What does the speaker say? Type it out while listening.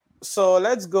So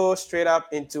let's go straight up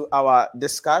into our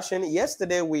discussion.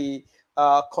 Yesterday, we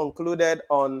concluded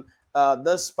on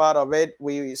this part of it.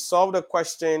 We solved a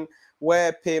question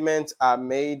where payments are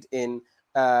made in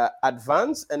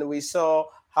advance, and we saw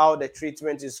how the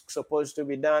treatment is supposed to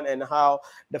be done and how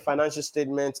the financial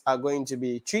statements are going to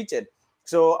be treated.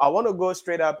 So I want to go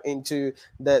straight up into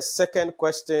the second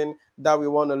question that we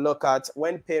want to look at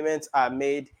when payments are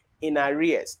made in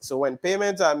arrears. So when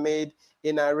payments are made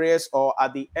in arrears or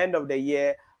at the end of the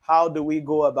year, how do we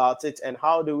go about it and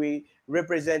how do we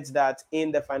represent that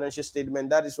in the financial statement?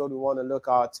 That is what we want to look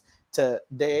at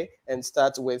today and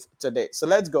start with today. So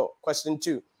let's go. Question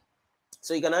 2.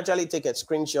 So you can actually take a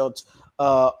screenshot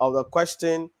of the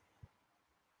question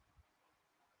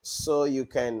so you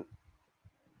can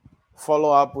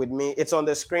follow up with me. It's on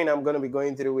the screen. I'm going to be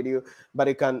going through with you, but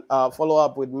you can follow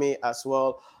up with me as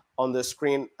well on the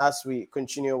screen as we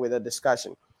continue with the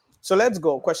discussion. So let's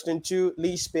go. Question 2,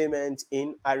 lease payment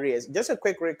in arrears. Just a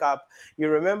quick recap. You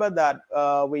remember that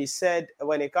we said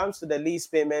when it comes to the lease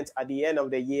payment at the end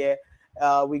of the year,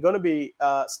 we're going to be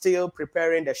still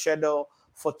preparing the schedule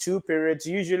for 2 periods,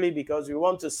 usually because we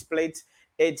want to split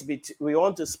we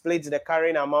want to split the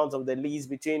carrying amount of the lease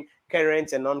between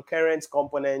current and non-current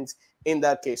components in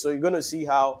that case. So you're going to see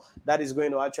how that is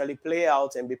going to actually play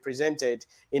out and be presented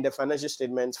in the financial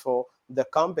statements for the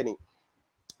company.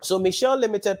 So Michelle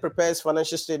Limited prepares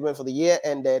financial statement for the year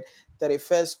ended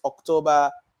 31st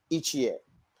October each year.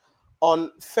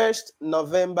 On 1st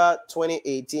November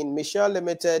 2018, Michelle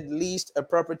Limited leased a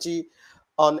property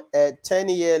on a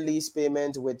 10-year lease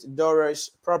payment with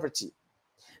Doris Property.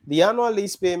 The annual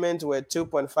lease payments were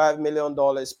 $2.5 million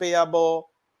payable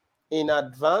in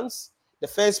advance. The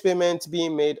first payment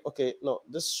being made, okay, no,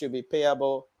 this should be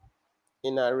payable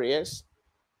in arrears.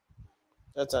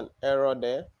 That's an error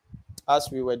there, as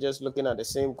we were just looking at the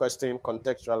same question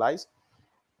contextualized.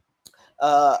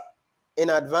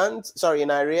 In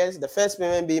arrears, the first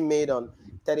payment being made on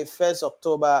 31st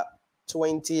October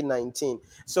 2019.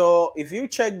 So if you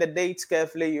check the dates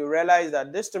carefully, you realize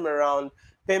that this time around,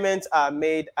 payments are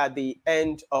made at the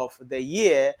end of the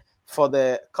year for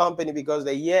the company because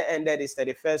the year ended is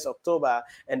 31st October,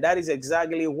 and that is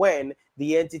exactly when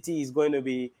the entity is going to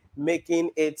be making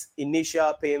its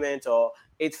initial payment or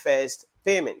its first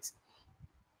payment.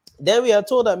 Then we are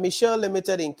told that Michelle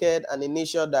Limited incurred an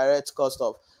initial direct cost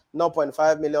of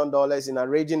 $0.5 million in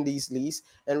arranging this lease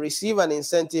and received an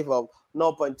incentive of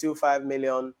 $0.25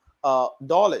 million.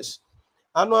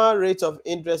 Annual rate of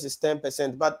interest is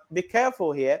 10%, but be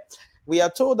careful here. We are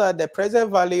told that the present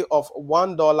value of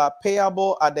 $1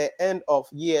 payable at the end of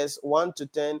years 1 to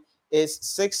 10 is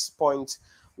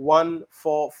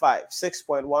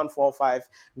 6.145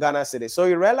 Ghana cedis. So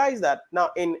you realize that now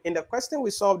in the question we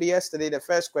solved yesterday, the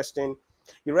first question,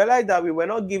 you realize that we were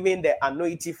not given the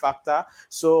annuity factor,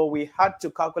 so we had to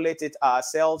calculate it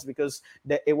ourselves because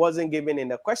it wasn't given in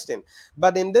the question.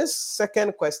 But in this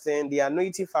second question, the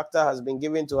annuity factor has been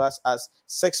given to us as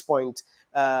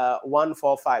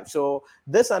 6.145. So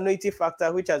this annuity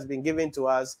factor, which has been given to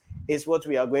us, is what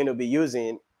we are going to be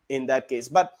using in that case.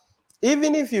 But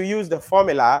even if you use the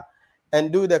formula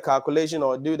and do the calculation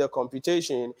or do the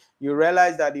computation, you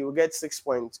realize that you will get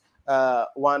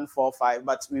 6.145.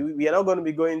 But we are not going to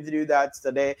be going through that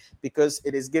today because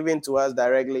it is given to us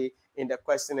directly in the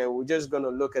question, and we're just going to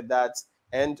look at that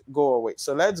and go away.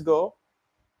 So let's go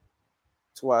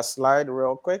to our slide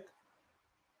real quick.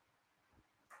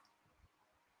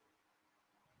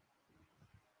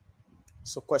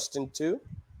 So question 2.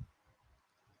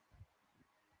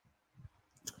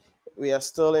 We are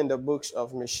still in the books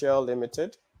of Michelle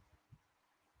Limited.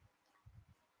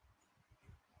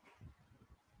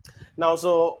 Now,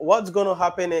 so what's going to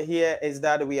happen here is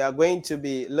that we are going to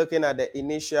be looking at the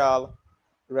initial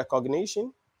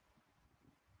recognition.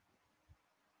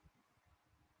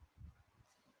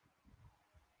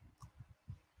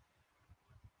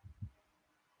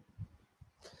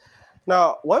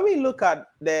 Now, when we look at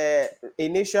the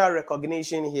initial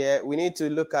recognition here, we need to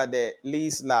look at the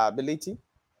lease liability.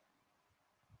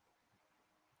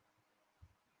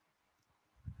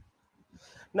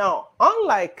 Now,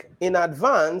 unlike in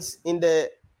advance, in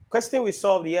the question we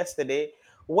solved yesterday,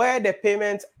 where the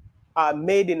payments are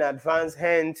made in advance,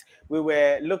 hence we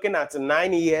were looking at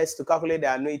 9 years to calculate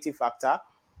the annuity factor.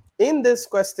 In this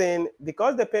question,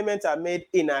 because the payments are made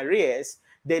in arrears,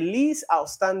 the lease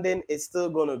outstanding is still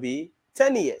going to be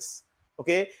 10 years.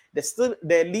 Okay,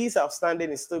 the lease outstanding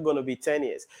is still going to be 10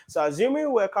 years. So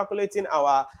assuming we're calculating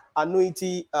our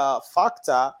annuity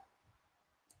factor,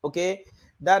 okay,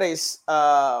 that is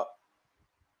 1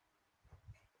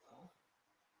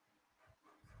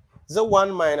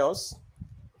 minus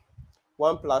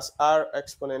 1 plus r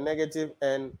exponent negative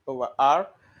n over r.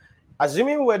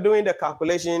 Assuming we're doing the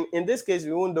calculation, in this case,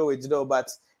 we won't do it though,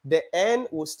 but the n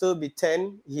will still be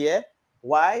 10 here.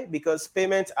 Why? Because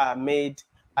payments are made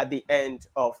at the end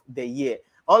of the year.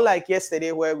 Unlike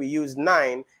yesterday where we used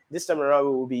 9, this time around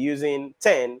we will be using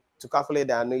 10 to calculate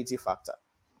the annuity factor.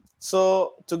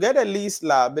 So to get a lease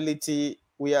liability,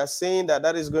 we are saying that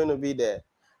that is going to be the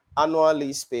annual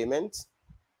lease payment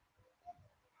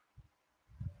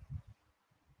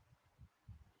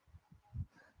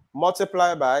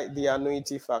multiplied by the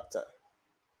annuity factor.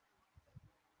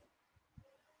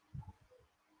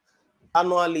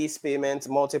 Annual lease payment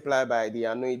multiplied by the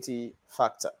annuity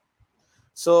factor.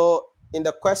 So in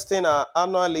the question, our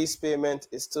annual lease payment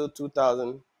is still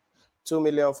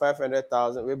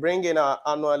 2,500,000. We bring in our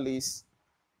annual lease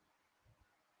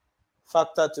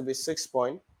factor to be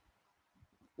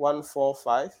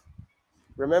 6.145.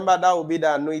 Remember, that will be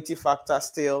the annuity factor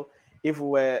still. If we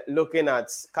were looking at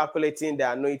calculating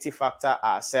the annuity factor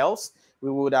ourselves,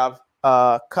 we would have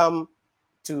come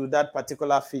to that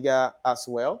particular figure as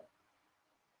well.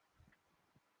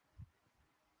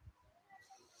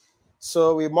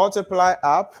 So we multiply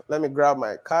up. Let me grab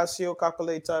my Casio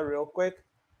calculator real quick.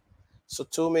 So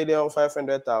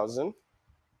 2,500,000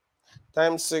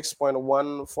 times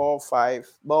 6.145.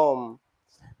 Boom.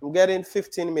 I'm getting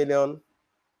 15 million.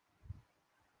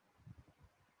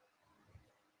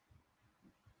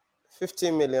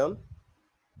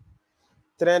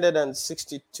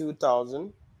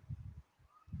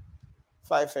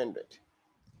 362,500.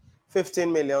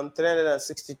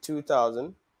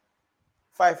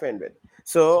 15,362,500.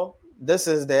 So this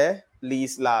is the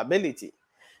lease liability.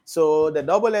 So the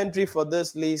double entry for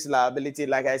this lease liability,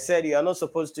 like I said, you are not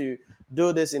supposed to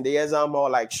do this in the exam or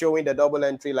like showing the double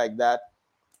entry like that.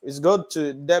 It's good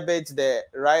to debit the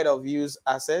right of use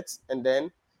assets and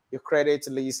then you credit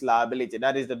lease liability.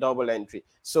 That is the double entry.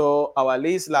 So our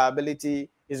lease liability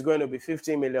is going to be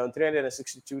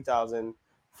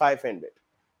 15,362,500.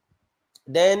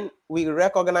 Then we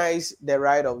recognize the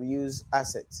right of use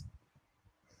assets.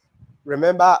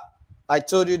 Remember, I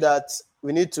told you that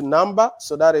we need to number,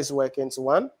 so that is workings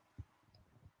 1.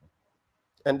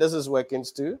 And this is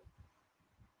workings 2.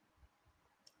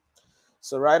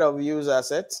 So right of use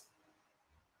assets.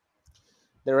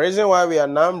 The reason why we are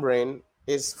numbering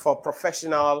is for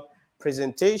professional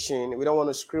presentation. We don't want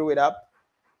to screw it up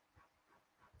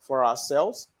for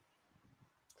ourselves.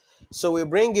 So we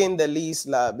bring in the lease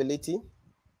liability.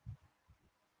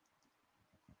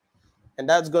 And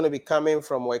that's going to be coming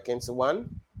from workings 1.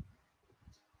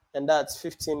 And that's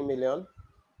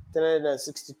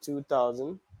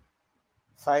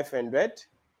 15,362,500.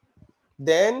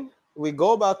 Then we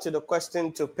go back to the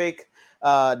question to pick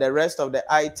the rest of the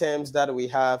items that we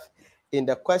have in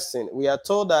the question. We are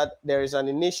told that there is an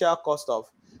initial cost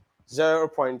of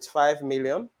 0.5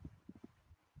 million.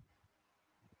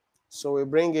 So we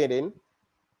bring it in.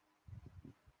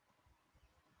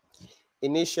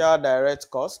 Initial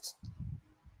direct cost.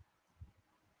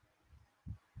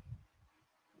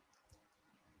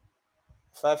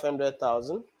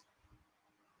 $500,000.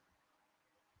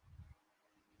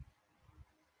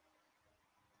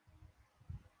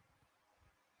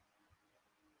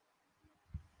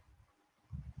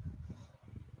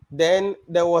 Then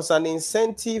there was an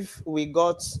incentive. We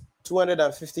got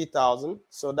 250,000.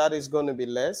 So that is going to be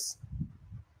less.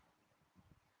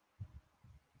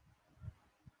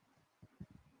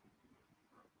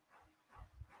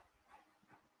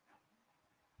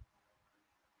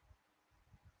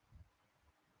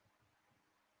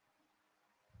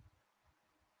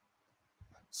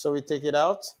 So we take it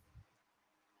out.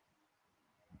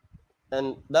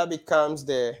 And that becomes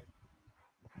the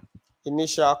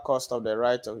initial cost of the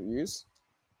right of use.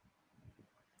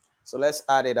 So let's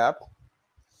add it up.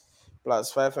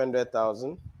 Plus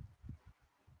 500,000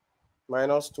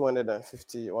 minus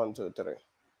 250, 1, 2, 3.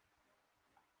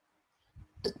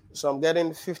 So I'm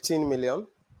getting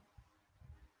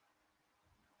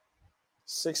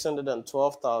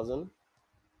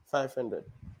 15,612,500.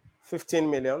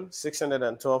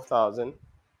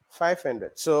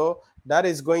 15,612,500. So that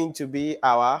is going to be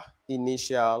our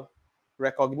initial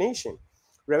recognition.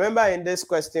 Remember, in this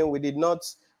question, we did not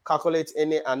calculate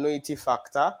any annuity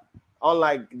factor,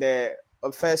 unlike the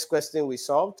first question we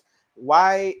solved.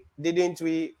 Why didn't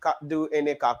we do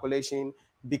any calculation?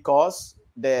 Because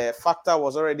the factor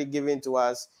was already given to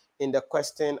us in the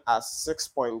question as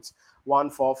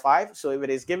 6.145. So if it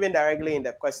is given directly in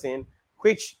the question,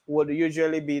 which would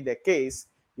usually be the case,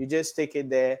 you just take it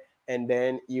there and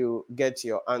then you get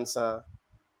your answer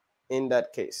in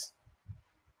that case.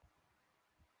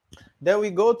 Then we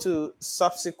go to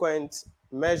subsequent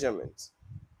measurements.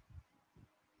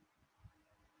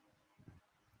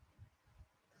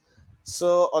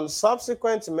 So on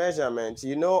subsequent measurement,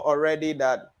 you know already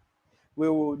that we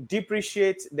will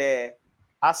depreciate the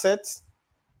assets.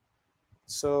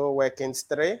 So workings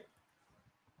 3,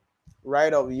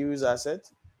 right of use asset.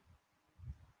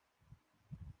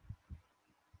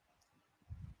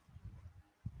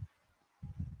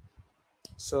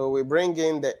 So we bring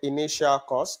in the initial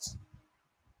cost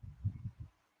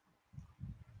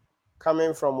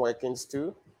coming from workings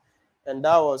 2, and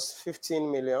that was 15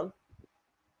 million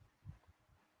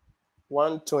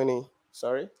 120,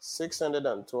 sorry,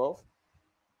 612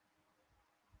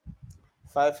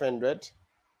 500.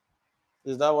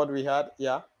 Is that what we had?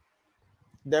 Yeah.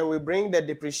 Then we bring the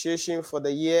depreciation for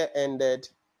the year ended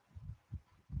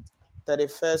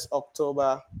 31st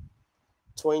October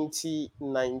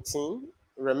 2019.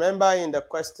 Remember in the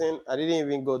question, I didn't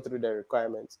even go through the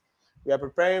requirements. We are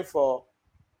preparing for,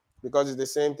 because it's the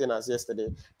same thing as yesterday,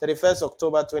 31st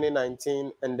October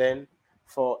 2019, and then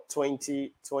for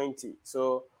 2020.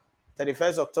 So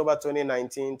 31st October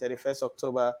 2019, 31st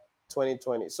October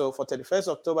 2020. So for 31st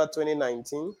October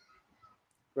 2019,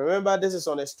 remember this is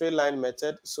on a straight line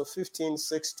method. So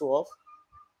 15,612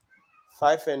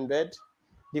 500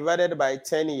 divided by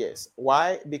 10 years.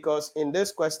 Why? Because in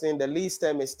this question, the lease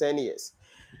term is 10 years.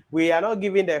 We are not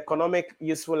giving the economic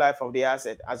useful life of the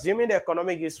asset. Assuming the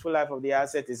economic useful life of the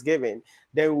asset is given,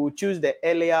 then we will choose the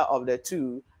earlier of the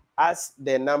two as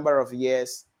the number of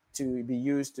years to be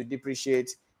used to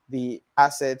depreciate the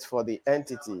asset for the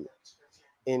entity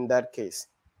in that case.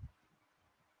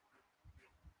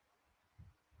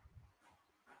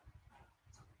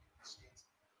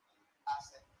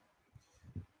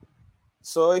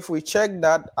 So if we check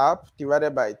that up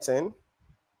divided by 10,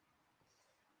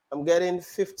 I'm getting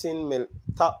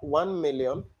 1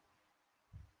 million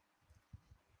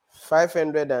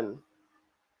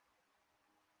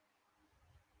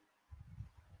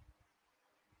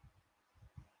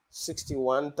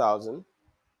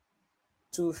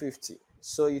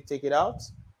So you take it out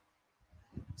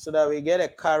so that we get a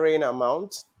carrying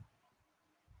amount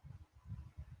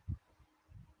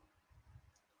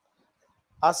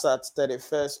as at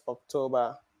 31st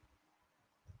October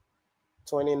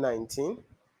 2019.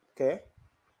 Okay.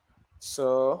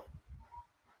 So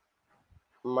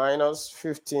minus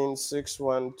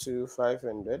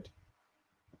 15,612,500.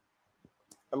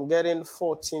 I'm getting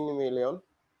 14 million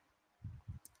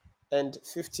and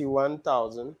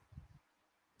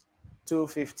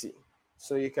 51,250.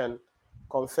 So you can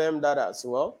confirm that as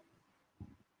well.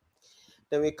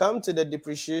 Then we come to the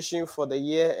depreciation for the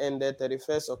year ended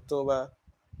 31st October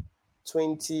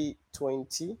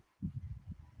 2020.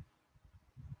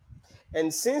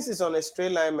 And since it's on a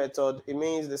straight line method, it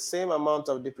means the same amount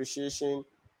of depreciation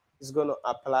is going to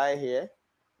apply here.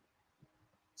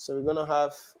 So we're going to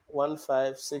have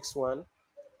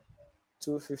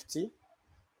 1561,250.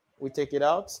 We take it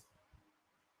out.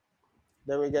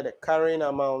 Then we get a carrying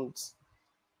amount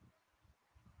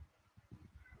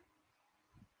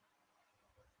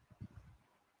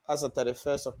as of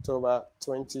 31st October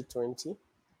 2020.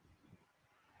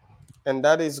 And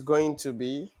that is going to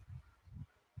be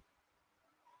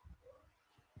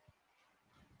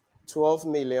 12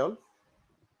 million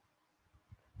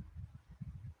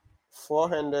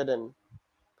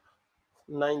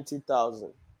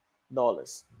 490,000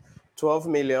 dollars.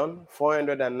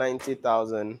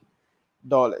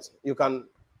 $12,490,000. You can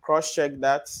cross check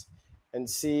that and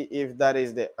see if that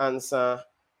is the answer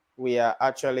we are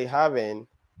actually having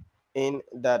in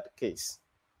that case,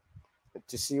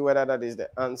 to see whether that is the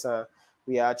answer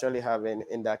we are actually having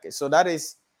in that case. So that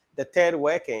is the third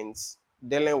workings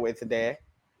dealing with the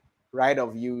right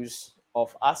of use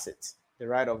of assets. The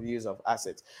right of use of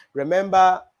assets.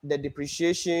 Remember, the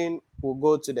depreciation will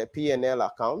go to the P&L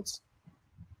account.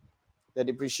 The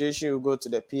depreciation will go to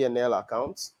the P&L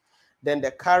account. Then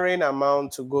the carrying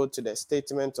amount to go to the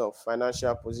statement of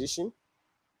financial position.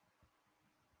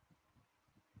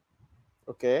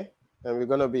 Okay, and we're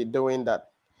going to be doing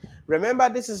that. Remember,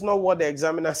 this is not what the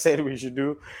examiner said we should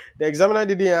do. The examiner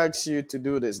didn't ask you to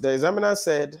do this. The examiner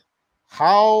said,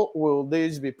 how will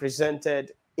this be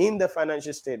presented in the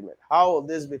financial statement? How will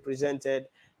this be presented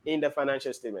in the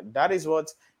financial statement? That is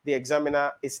what the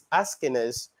examiner is asking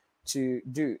us to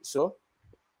do. So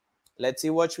let's see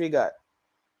what we got.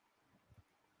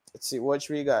 Let's see what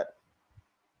we got.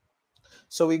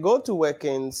 So we go to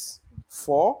workings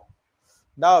 4.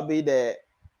 That will be the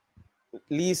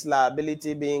lease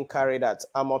liability being carried at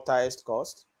amortized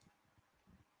cost.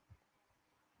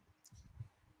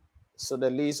 So the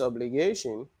lease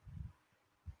obligation,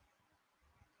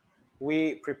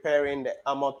 we preparing the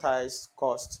amortized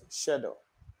cost schedule.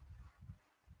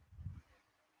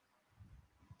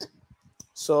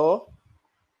 So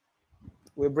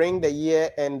We bring the year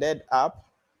ended up.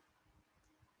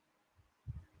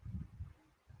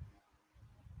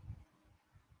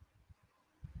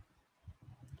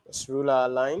 Let's rule our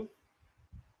line.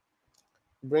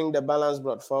 Bring the balance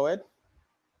brought forward.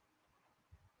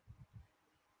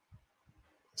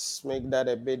 Let's make that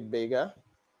a bit bigger.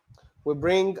 We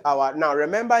bring our, now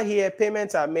remember here,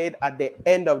 payments are made at the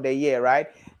end of the year, right?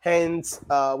 Hence,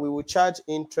 we will charge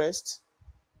interest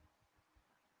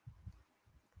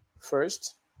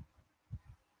first.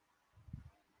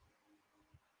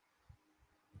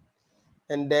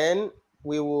 And then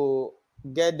we will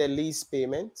get the lease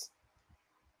payment.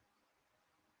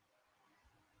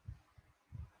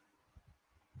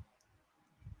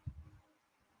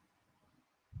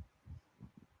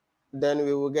 Then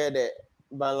we will get the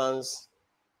balance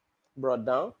brought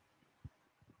down.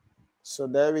 So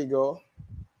there we go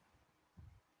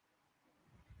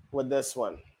with this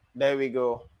one. There we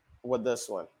go with this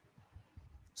one.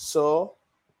 So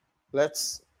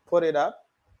let's put it up.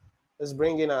 Let's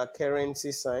bring in our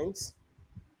currency signs.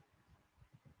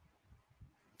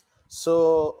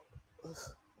 So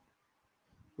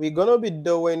we're going to be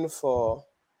doing for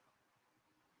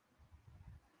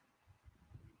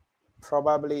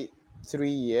probably 3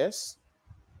 years.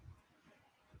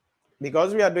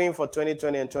 Because we are doing for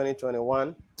 2020 and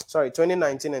 2021, sorry,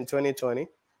 2019 and 2020. I'm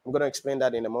going to explain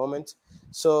that in a moment.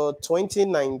 So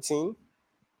 2019,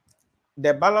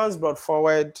 the balance brought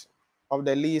forward of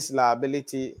the lease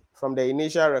liability from the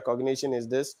initial recognition is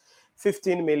this: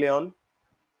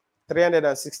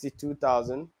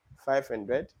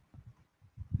 15,362,500.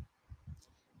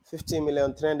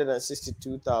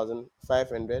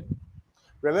 15,362,500.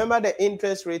 Remember, the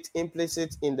interest rate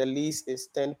implicit in the lease is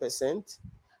 10%.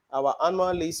 Our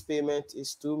annual lease payment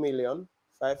is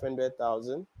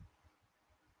 2,500,000.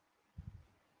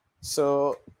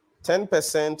 So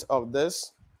 10% of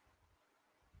this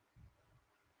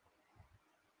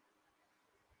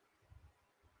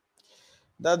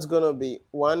that's going to be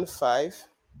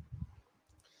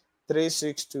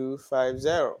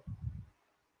 15,36250.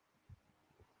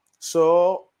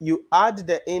 So you add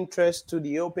the interest to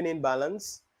the opening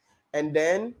balance and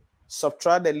then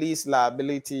subtract the lease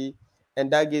liability,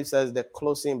 and that gives us the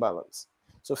closing balance.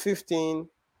 So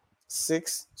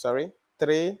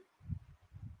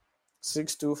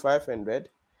 362,500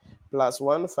 plus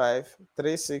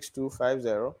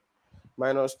 15,36250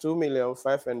 minus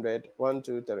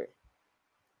 2,500,123.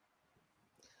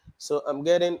 So I'm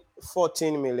getting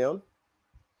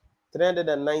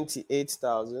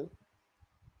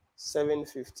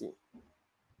 14,398,750.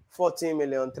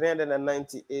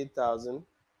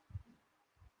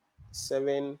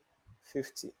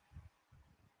 14,398,750.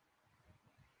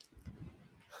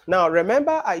 Now,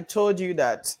 remember I told you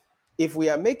that if we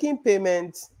are making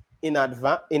payments in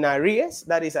advance, in arrears,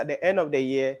 that is at the end of the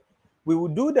year, we will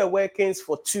do the workings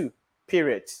for 2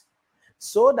 periods,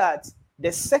 so that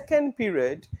the second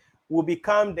period will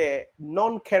become the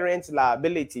non-current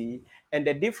liability, and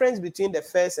the difference between the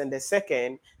first and the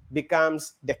second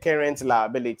becomes the current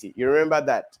liability. You remember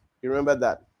that? You remember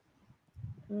that?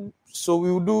 So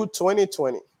we will do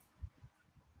 2020.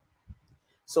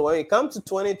 So when we come to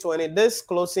 2020, this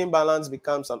closing balance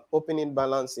becomes an opening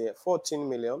balance here: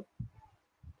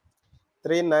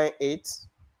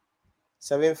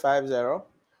 14,398,750.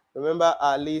 Remember,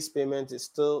 our lease payment is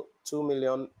still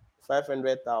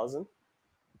 2,500,000.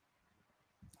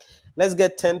 Let's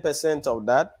get 10% of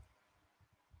that.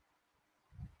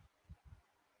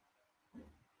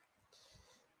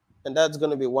 And that's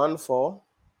going to be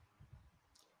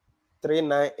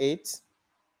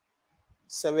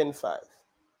 14,398,75.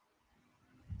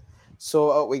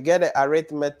 So we get the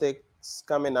arithmetic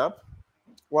coming up: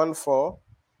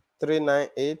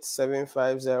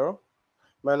 14,398,750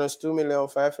 minus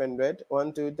 2,500,000,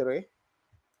 123,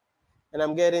 and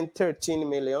I'm getting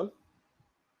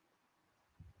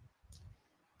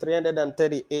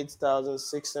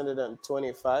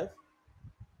 13,338,625.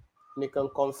 And you can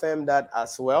confirm that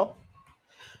as well.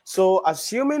 So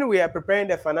assuming we are preparing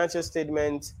the financial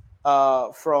statement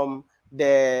from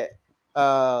the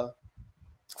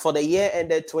for the year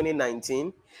ended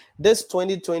 2019, this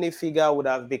 2020 figure would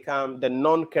have become the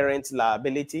non-current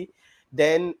liability.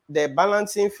 Then the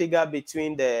balancing figure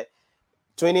between the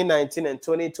 2019 and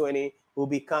 2020 will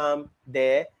become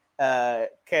the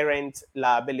current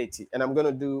liability. And I'm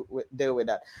going to deal with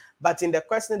that. But in the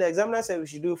question, the examiner said we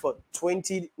should do for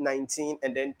 2019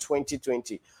 and then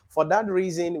 2020. For that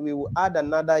reason, we will add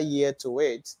another year to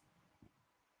it.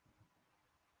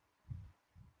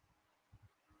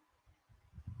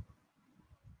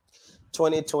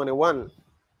 (2021).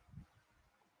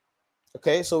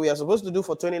 Okay, so we are supposed to do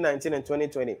for 2019 and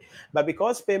 2020. But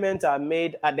because payments are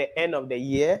made at the end of the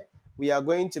year, we are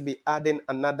going to be adding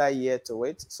another year to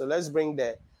it. So let's bring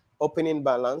the opening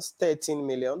balance 13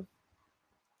 million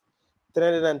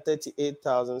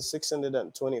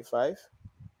 338,625.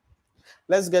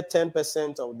 Let's get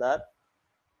 10% of that.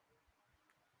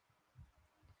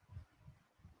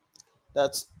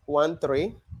 That's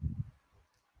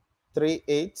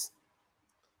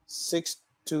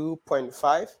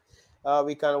 133862.5.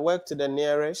 We can work to the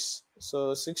nearest.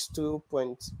 So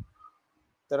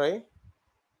 62.3.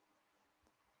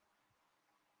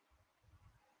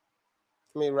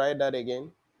 Let me write that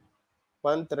again.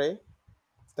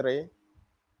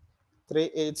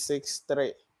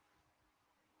 1333863.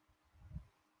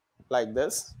 Like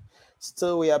this.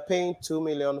 Still, we are paying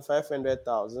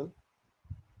 2,500,000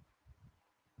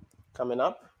 coming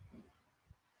up.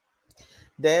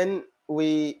 Then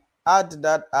we add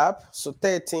that up. So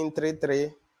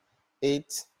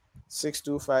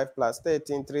 13,338,625 plus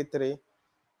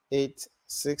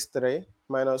 13,338,63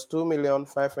 minus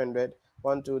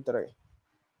 2,500,123.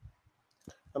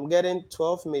 I'm getting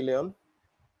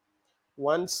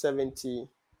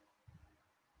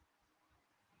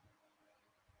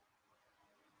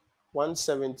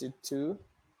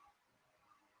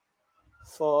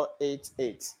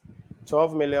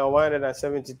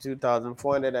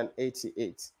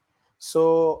 12,172,488.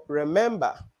 So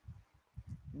remember,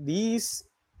 this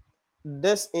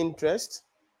interest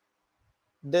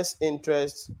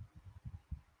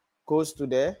goes to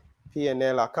the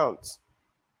P&L account.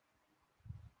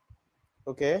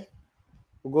 Okay,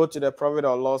 we'll go to the profit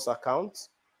or loss account.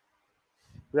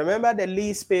 Remember, the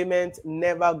lease payment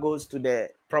never goes to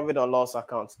the profit or loss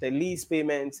account. The lease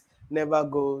payment never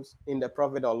goes in the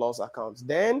profit or loss account.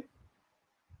 Then,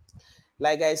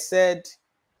 like I said,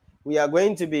 we are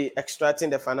going to be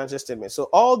extracting the financial statement. So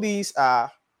all these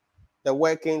are the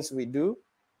workings we do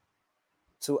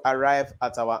to arrive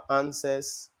at our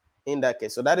answers in that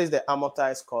case. So that is the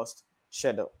amortized cost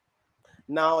schedule.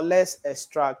 Now let's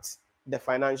extract the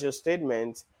financial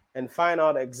statement and find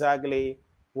out exactly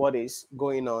what is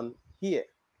going on here.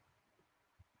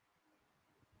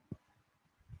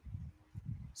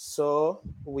 So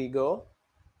we go,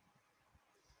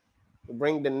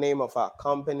 bring the name of our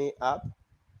company up.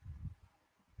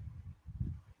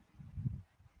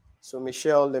 So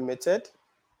Michelle Limited.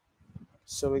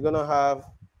 So we're going to have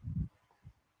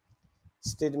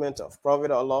statement of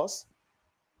profit or loss.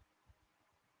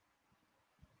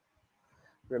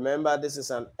 Remember, this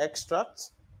is an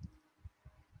extract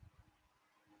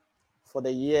for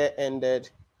the year ended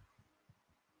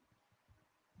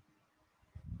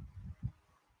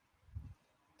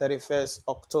 31st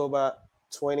October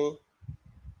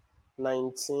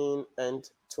 2019 and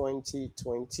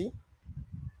 2020.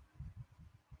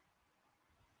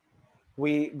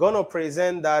 We're going to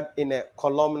present that in a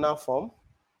columnar form.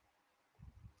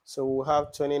 So we'll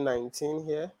have 2019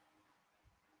 here,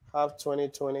 have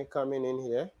 2020 coming in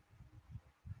here,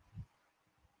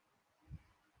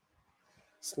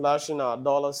 slashing our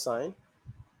dollar sign.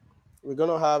 We're going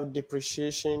to have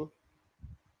depreciation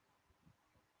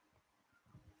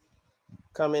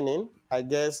coming in. I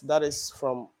guess that is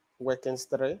from Workings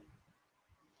 3.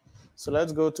 So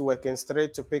let's go to Workings 3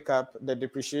 to pick up the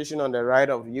depreciation on the right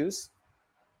of use.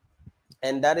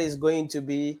 And that is going to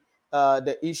be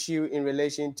the issue in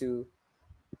relation to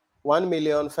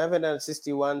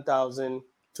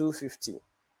 1,561,250.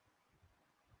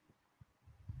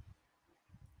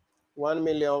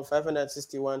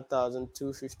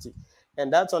 1,561,250.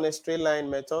 And that's on a straight line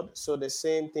method. So the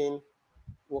same thing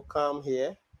will come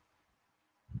here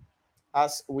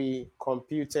as we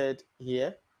computed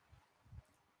here.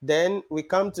 Then we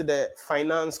come to the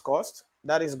finance cost.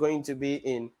 That is going to be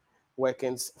in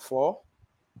Workings 4.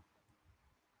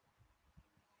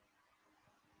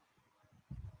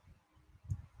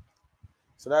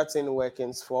 So that's in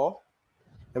Workings 4.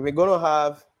 And we're going to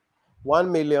have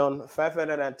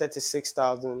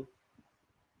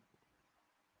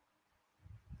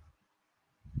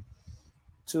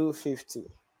 1,536,250.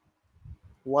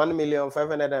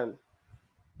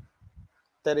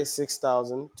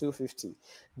 1,536,250.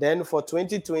 Then for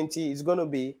 2020, it's going to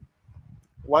be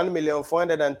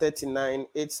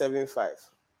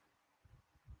 1,439,875.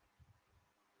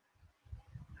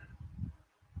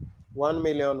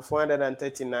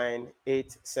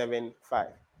 1,439,875.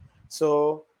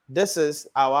 So this is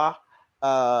our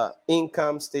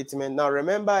income statement. Now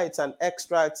remember, it's an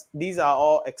extract. These are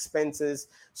all expenses.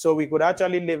 So we could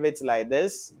actually leave it like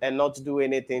this and not do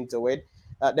anything to it.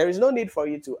 There is no need for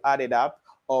you to add it up,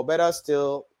 or better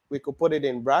still, we could put it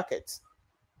in brackets.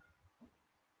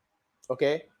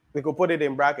 Okay, We could put it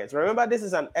in brackets. Remember, this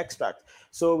is an extract.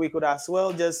 So we could as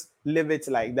well just leave it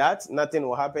like that. Nothing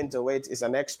will happen to it. It's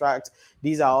an extract.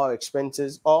 These are all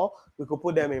expenses. Or we could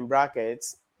put them in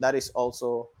brackets. That is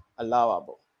also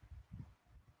allowable.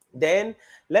 Then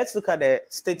let's look at the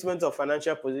statement of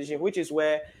financial position, which is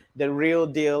where the real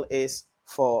deal is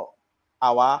for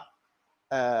our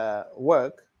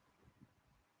work.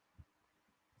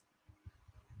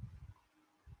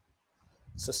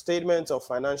 So statement of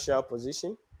financial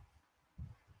position.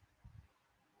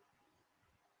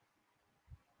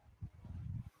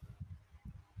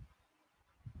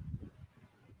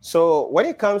 So when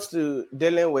it comes to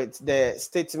dealing with the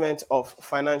statement of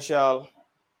financial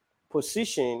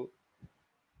position,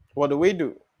 what do we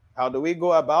do? How do we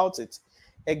go about it?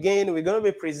 Again, we're going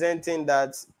to be presenting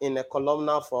that in a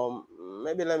columnar form.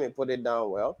 Maybe let me put it down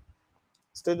well.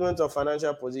 Statement of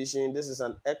financial position. This is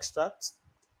an extract.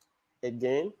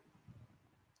 Again,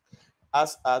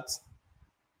 as at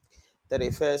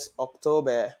 31st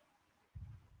October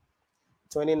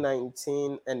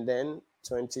 2019 and then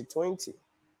 2020.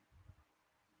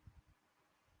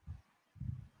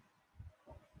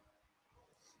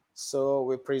 So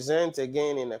we present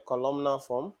again in a columnar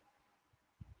form.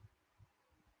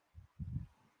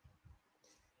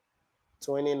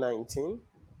 2019,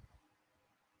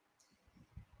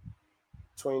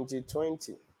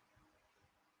 2020.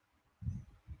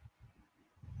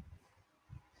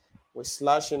 We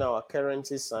slash in our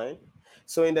currency sign.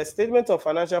 So in the statement of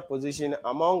financial position,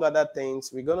 among other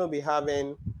things, we're going to be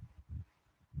having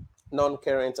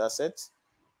non-current assets.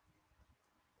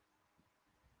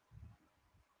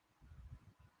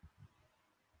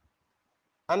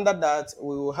 Under that,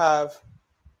 we will have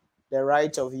the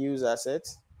right of use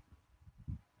assets.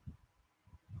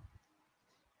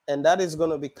 And that is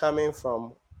going to be coming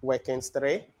from workings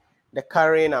 3, the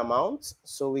carrying amount.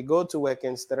 So we go to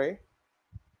workings 3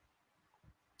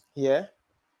 here.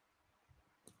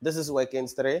 This is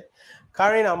workings 3.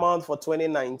 Carrying amount for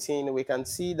 2019, we can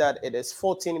see that it is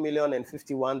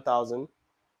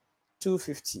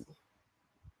 14,051,250.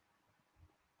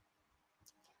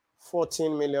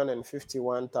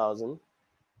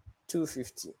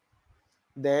 14,051,250.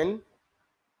 Then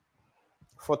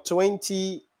for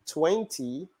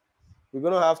 2020, we're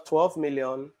going to have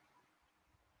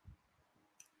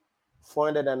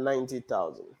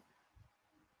 12,490,000.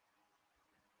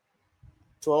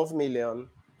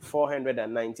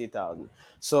 12,490,000.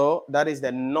 So that is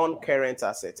the non-current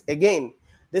asset. Again,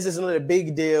 this is not a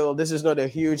big deal. This is not a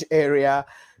huge area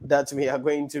that we are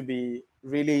going to be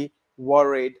really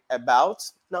worried about.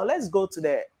 Now let's go to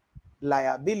the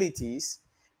liabilities,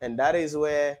 and that is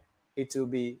where it will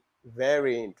be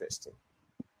very interesting.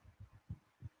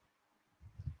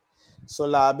 So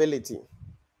liability.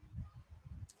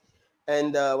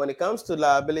 And when it comes to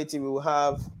liability, we will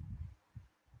have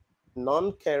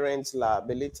non-current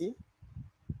liability.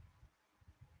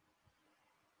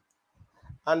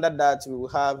 Under that, we will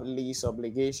have lease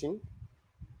obligation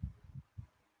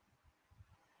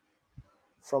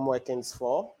from workings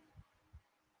 4.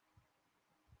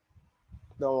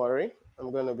 Don't worry,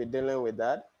 I'm going to be dealing with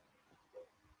that.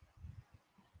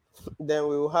 Then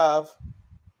we will have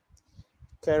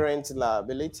current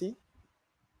liability.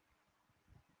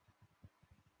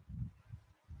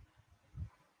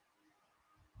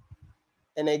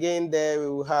 And again, there we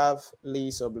will have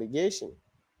lease obligation.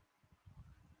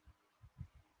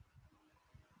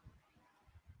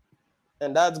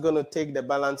 And that's going to take the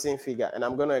balancing figure. And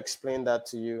I'm going to explain that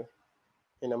to you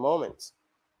in a moment.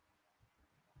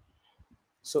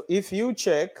 So if you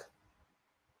check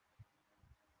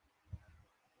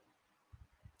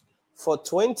for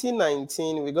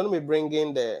 2019, we're going to be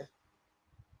bringing the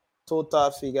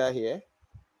total figure here.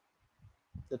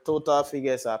 The total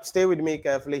figures up. Stay with me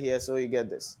carefully here so you get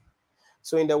this.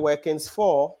 So in the workings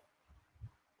 4,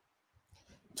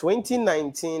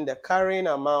 2019, the carrying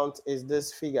amount is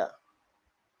this figure.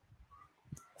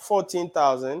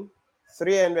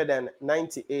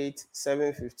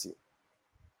 14,398,750.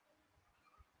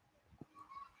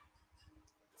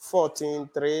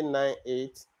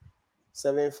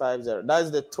 14,398,750.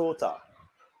 That's the total.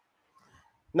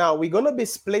 Now we're going to be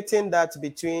splitting that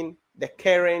between the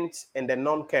current and the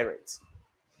non-current.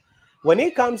 When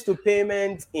it comes to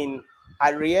payment in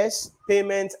arrears,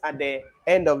 payment at the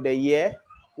end of the year,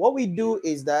 what we do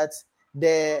is that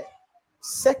the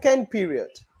second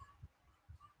period,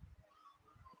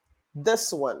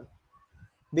 this one,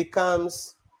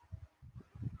 becomes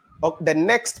the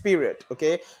next period,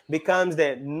 okay, becomes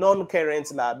the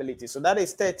non-current liability. So that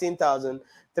is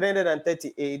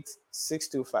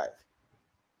 13,338,625.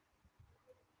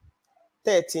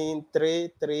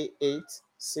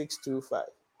 13,338,625.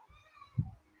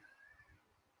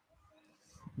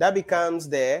 That becomes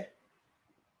the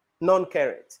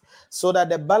non-current, so that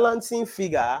the balancing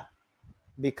figure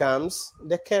becomes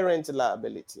the current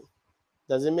liability.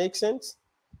 Does it make sense?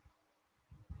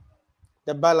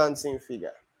 The balancing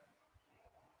figure.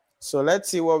 So let's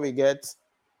see what we get.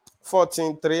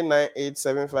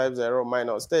 14,398,750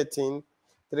 minus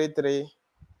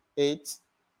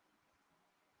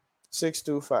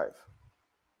 13,338,625.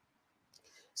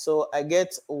 So I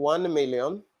get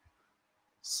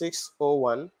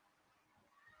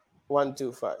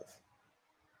 1,601,125.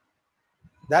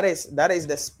 That is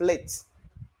the split.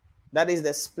 That is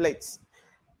the split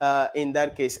in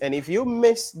that case. And if you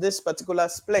miss this particular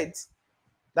split,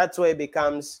 that's where it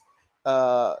becomes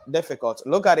difficult.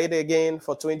 Look at it again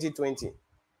for 2020.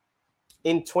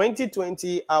 In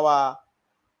 2020, our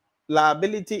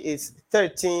liability is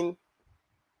 13.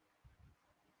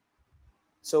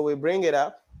 So we bring it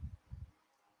up.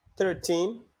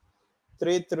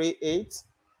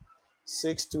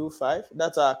 13,338,625.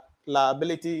 That's our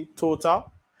liability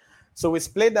total. So we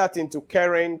split that into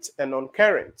current and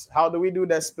non-current. How do we do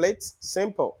the split?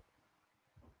 Simple.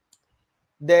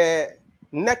 The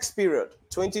next period,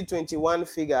 2021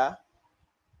 figure,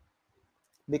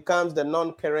 becomes the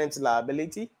non-current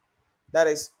liability. That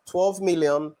is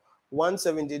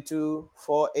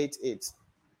 12,172,488.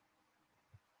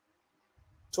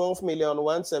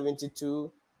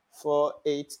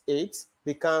 12,172,488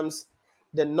 becomes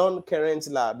the non-current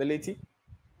liability.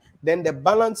 Then the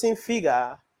balancing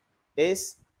figure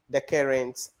is the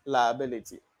current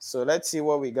liability. So let's see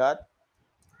what we got.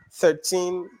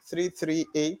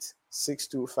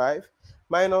 13,338,625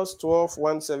 minus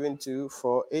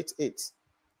 12,172,488.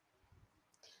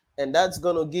 And that's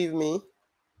going to give me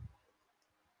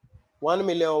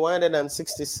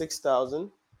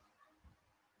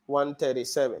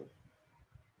 1,166,137.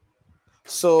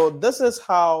 So this is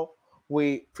how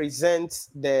we present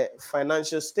the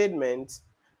financial statement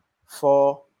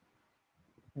for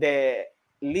the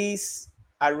lease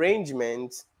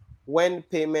arrangement when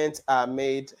payments are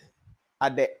made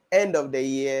at the end of the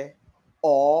year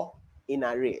or in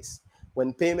arrears.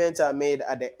 When payments are made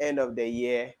at the end of the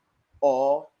year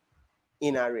or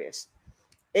in arrears.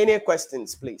 Any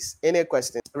questions, please? Any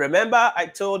questions? Remember, I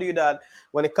told you that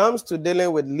when it comes to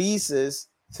dealing with leases,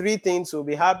 three things will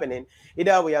be happening.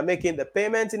 Either we are making the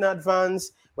payment in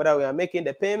advance, whether we are making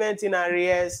the payment in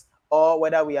arrears, or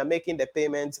whether we are making the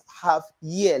payment half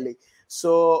yearly.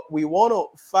 So we want to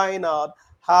find out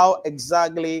how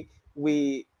exactly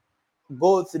we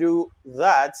go through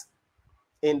that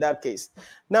in that case.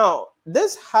 Now,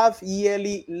 this half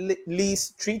yearly lease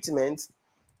treatment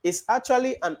is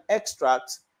actually an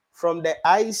extract from the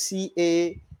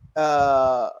ICA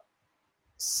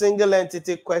single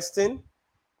entity question.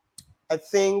 I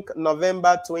think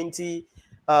November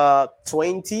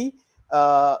 2020,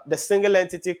 the single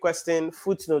entity question,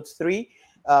 footnote 3.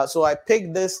 So I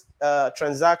picked this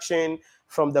transaction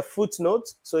from the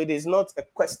footnote. So it is not a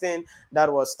question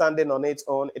that was standing on its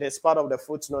own. It is part of the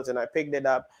footnote, and I picked it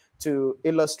up to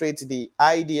illustrate the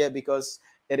idea because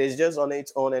it is just on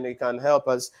its own, and it can help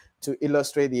us to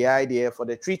illustrate the idea for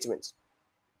the treatment.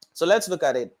 So let's look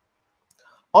at it.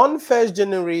 On 1st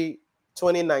January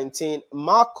 2019,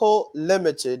 Marco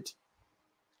Limited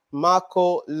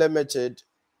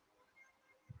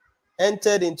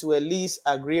entered into a lease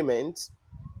agreement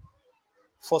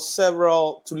to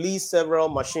lease several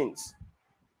machines.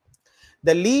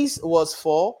 The lease was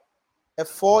for a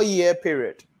 4-year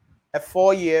period,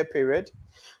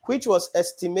 which was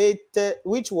estimated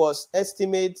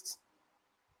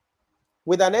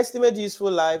with an estimated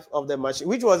useful life of the machine,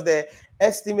 which was the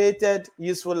estimated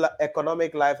useful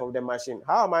economic life of the machine.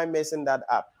 How am I messing that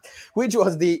up? Which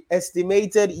was the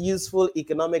estimated useful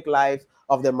economic life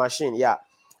of the machine. Yeah.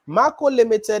 Marco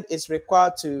Limited is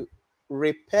required to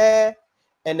repair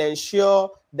and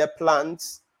ensure the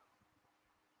plants.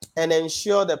 I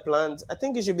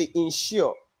think it should be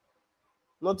insure,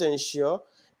 not ensure,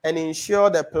 and insure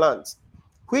the plant,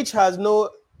 which has no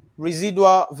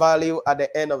residual value at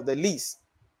the end of the lease.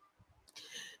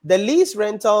 The lease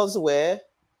rentals were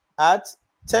at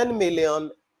 10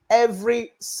 million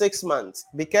every 6 months.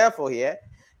 Be careful here.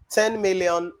 10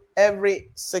 million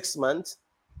every 6 months,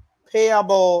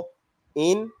 payable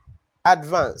in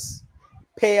advance.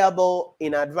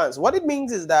 What it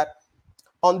means is that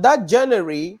on that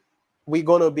January, we're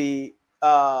going to be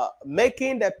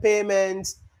making the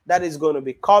payments that is going to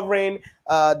be covering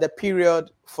the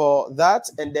period for that,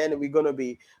 and then we're going to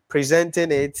be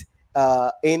presenting it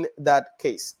in that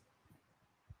case.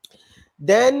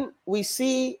 Then we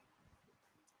see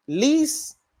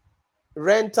lease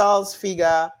rentals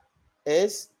figure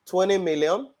is 20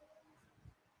 million.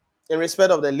 in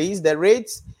respect of the lease. The rate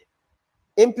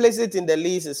implicit in the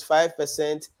lease is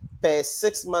 5% per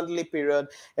 6 monthly period,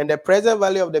 and the present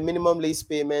value of the minimum lease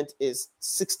payment is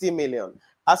 60 million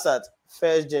as at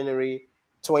 1st January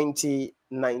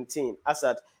 2019. As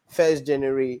at 1st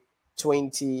January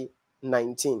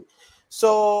 2019.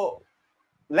 So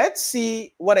let's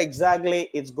see what exactly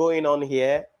is going on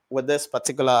here with this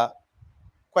particular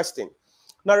question.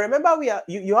 Now, remember,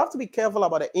 you have to be careful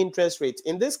about the interest rate.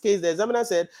 In this case, the examiner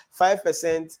said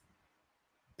 5%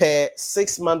 per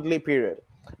 6 monthly period.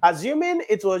 Assuming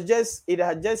it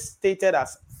had just stated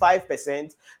as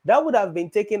 5%, that would have been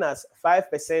taken as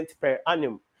 5% per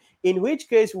annum, in which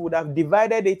case we would have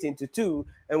divided it into two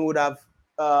and would have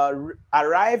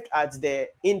arrived at the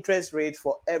interest rate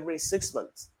for every 6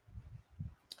 months.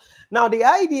 Now, the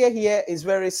idea here is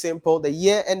very simple. The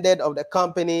year ended of the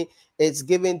company is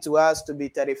given to us to be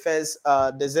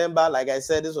 31st December. Like I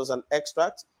said, this was an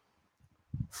extract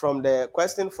from the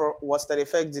question was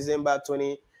 31st December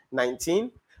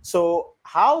 2019. So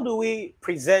how do we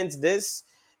present this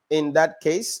in that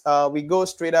case? We go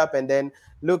straight up and then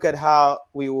look at how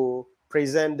we will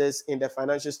present this in the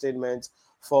financial statement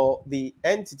for the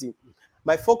entity.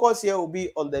 My focus here will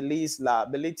be on the lease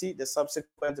liability, the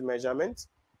subsequent measurement.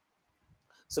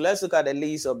 So let's look at the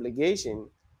lease obligation.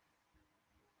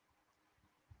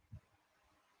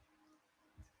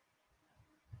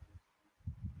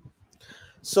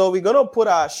 So we're going to put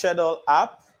our schedule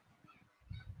up.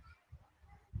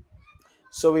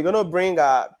 So we're going to bring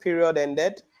our period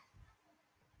ended.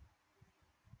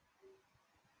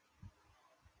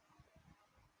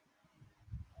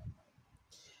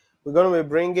 We're going to be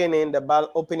bringing in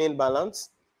the opening balance.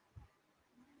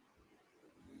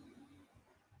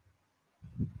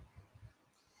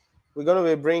 We're going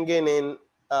to be bringing in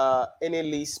any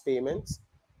lease payments.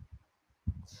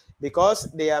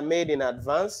 Because they are made in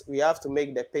advance, we have to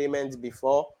make the payments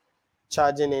before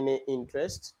charging any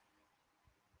interest.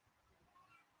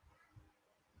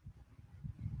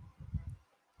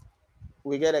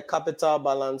 We get a capital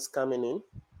balance coming in,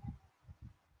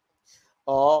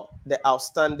 or the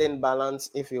outstanding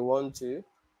balance if you want to.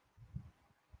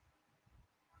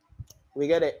 We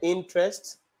get an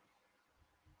interest.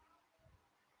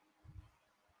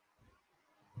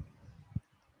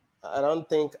 I don't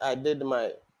think I did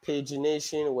my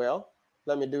pagination well.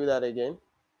 Let me do that again,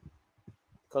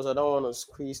 because I don't want to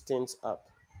squeeze things up.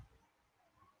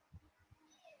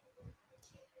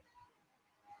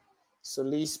 So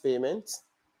lease payment,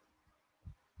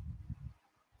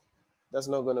 that's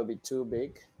not going to be too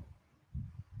big.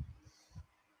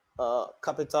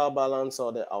 Capital balance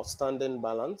or the outstanding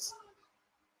balance.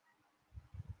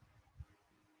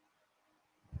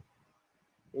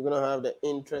 We're going to have the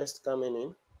interest coming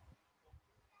in.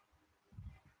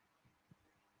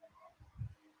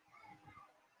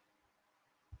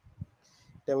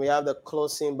 Then we have the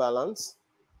closing balance.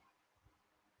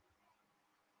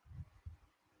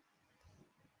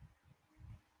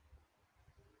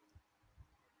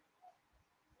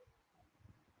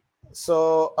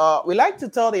 So we like to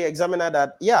tell the examiner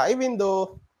that, yeah, even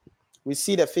though we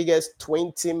see the figures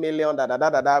 20 million,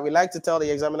 we like to tell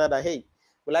the examiner that, hey,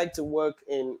 we like to work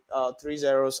in 3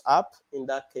 zeros up in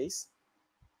that case.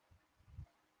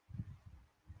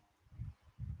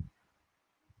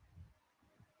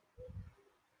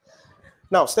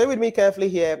 Now, stay with me carefully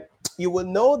here. You will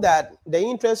know that the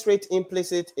interest rate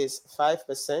implicit is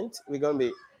 5%. We're going to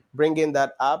be bringing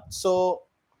that up. So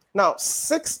now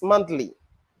 6 monthly.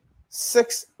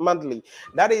 6 monthly.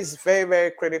 That is very,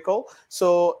 very critical.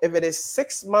 So if it is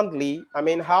 6 monthly, I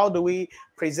mean, how do we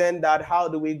present that? How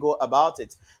do we go about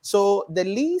it? So the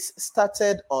lease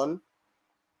started on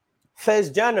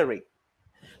 1st January.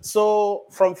 So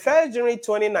from 1st January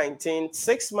 2019,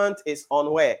 6 months is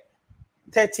on where?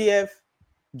 30th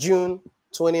June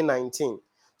 2019.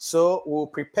 So we'll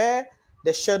prepare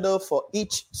the schedule for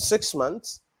each 6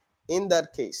 months in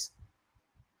that case.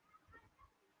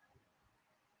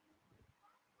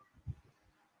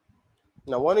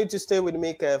 Now, I want you to stay with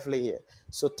me carefully here.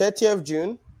 So 30th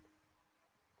June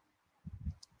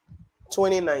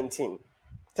 2019.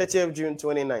 30th June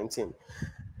 2019.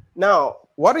 Now,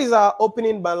 what is our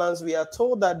opening balance? We are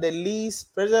told that the lease,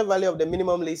 present value of the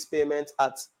minimum lease payment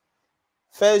at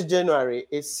 1st January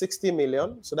is 60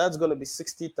 million. So that's going to be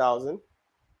 60,000.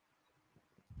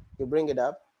 You bring it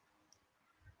up.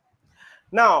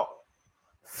 Now,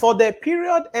 for the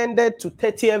period ended to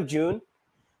 30th June,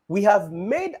 we have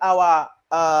made our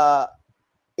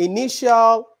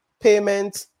initial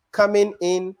payment coming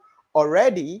in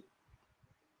already.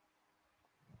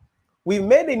 We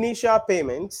made initial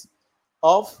payments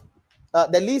of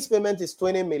the lease payment is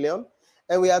 20 million,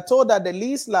 And we are told that the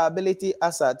lease liability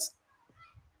as at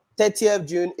 30th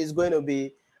June is going to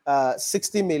be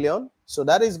 60 million. So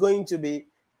that is going to be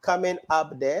coming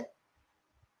up there.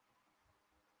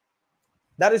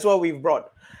 That is what we've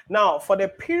brought. Now, for the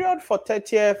period for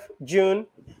 30th June,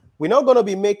 we're not going to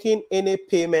be making any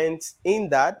payments in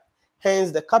that.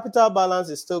 Hence, the capital balance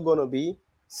is still going to be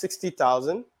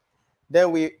 60,000.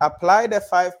 Then we apply the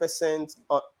 5%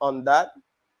 on that.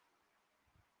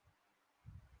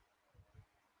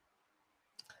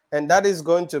 And that is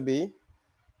going to be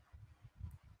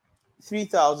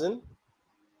 3,000.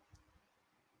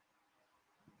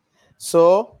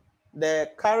 So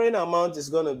the carrying amount is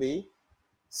going to be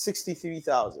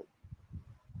 63,000.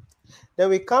 Then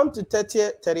we come to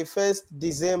 31st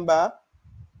December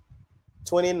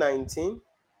 2019.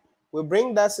 We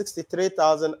bring that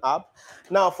 63,000 up.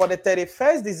 Now for the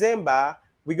 31st December,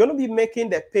 we're going to be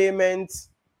making the payments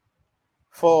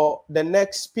for the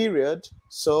next period.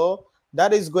 So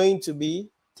that is going to be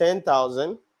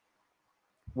 10,000.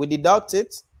 We deduct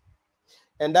it,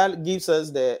 and that gives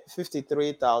us the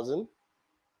 53,000.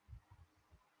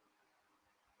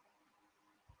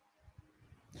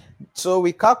 So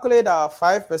we calculate our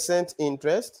 5%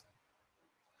 interest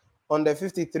on the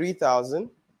 53,000.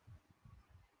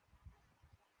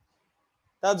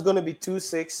 That's going to be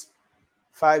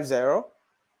 2650.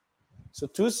 So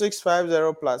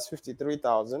 2650 plus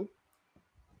 53,000.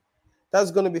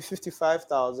 That's going to be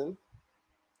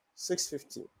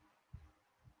 55,650.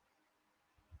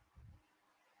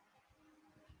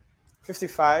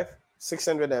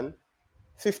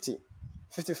 55,650.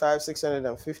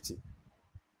 55,650.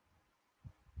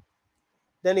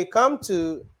 Then it comes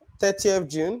to 30th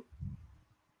June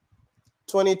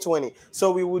 2020.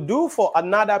 So we will do for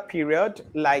another period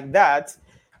like that,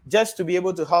 just to be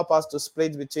able to help us to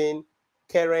split between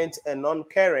current and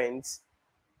non-current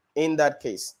in that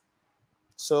case.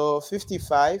 So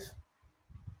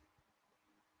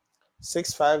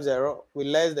 55,650, we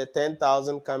less the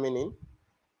 10,000 coming in,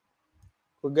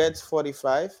 we get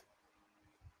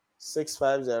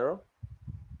 45,650.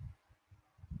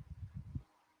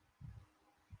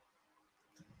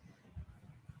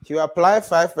 You apply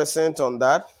 5% on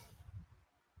that.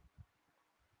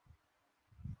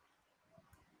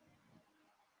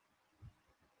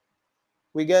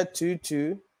 We get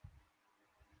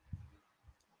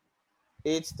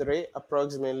 2283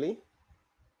 approximately.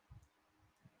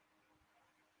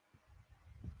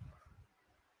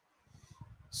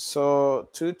 So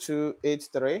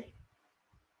 2283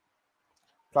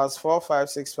 plus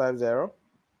 45650.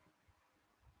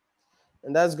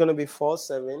 And that's going to be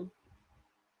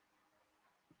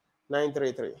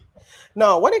 47,933.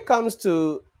 Now, when it comes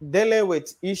to dealing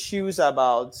with issues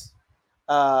about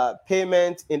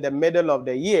payment in the middle of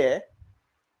the year,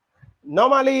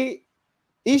 normally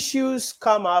issues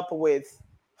come up with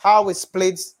how we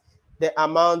split the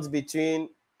amount between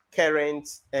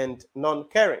current and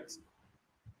non-current.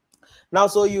 Now,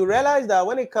 so you realize that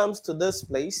when it comes to this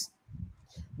place,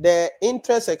 the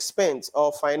interest expense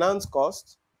or finance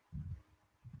cost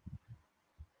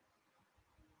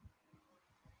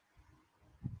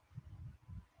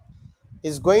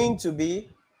is going to be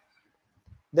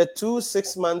the 2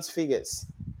 6-month figures.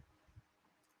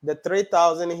 The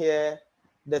 3,000 here,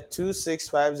 the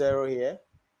 2650 here.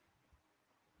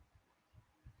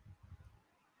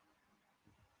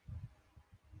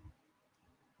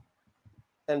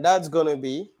 And that's going to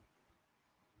be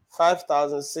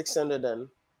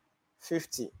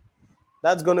 5,650.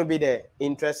 That's going to be the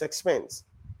interest expense.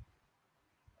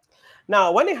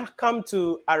 Now, when it comes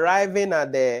to arriving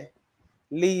at the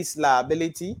lease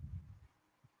liability,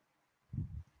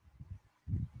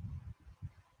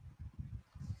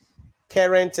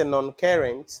 current and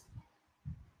non-current,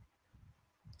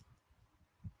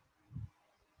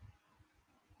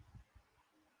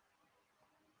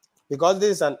 because this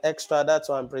is an extra, that's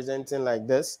why I'm presenting like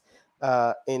this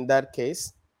in that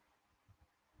case.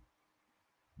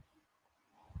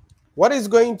 What is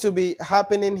going to be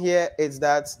happening here is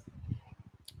that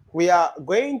we are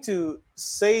going to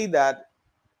say that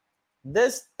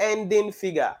this ending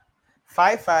figure,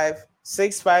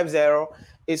 55,650,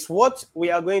 is what we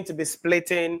are going to be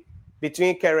splitting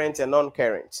between current and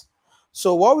non-current.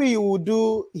 So what we will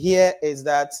do here is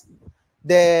that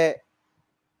the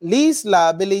lease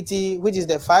liability, which is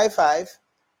the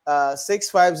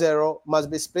 55,650,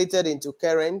 must be splitted into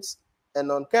current and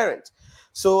non-current.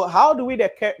 So how do we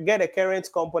get a current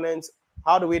component?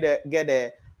 How do we get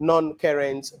a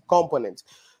non-current component?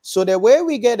 So the way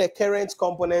we get a current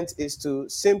component is to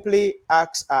simply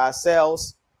ask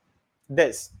ourselves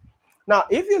this. Now,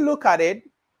 if you look at it,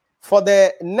 For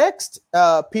the next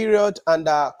period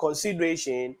under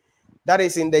consideration, that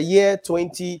is in the year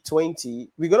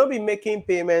 2020, we're going to be making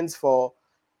payments for,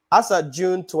 as of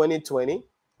June 2020,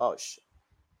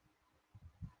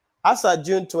 as of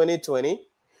June 2020,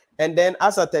 and then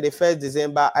as of 31st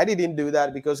December, I didn't do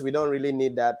that because we don't really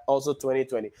need that, also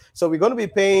 2020. So we're going to be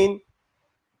paying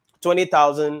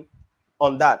 20,000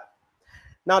 on that.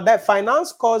 Now that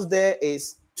finance cost there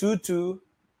is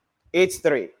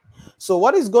 2283. So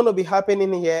what is going to be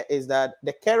happening here is that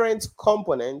the current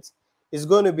component is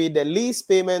going to be the lease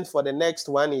payment for the next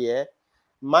 1 year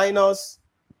minus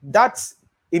that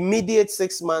immediate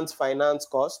 6 months finance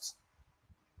cost,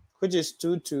 which is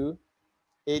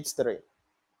 2283.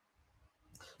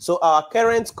 So our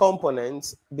current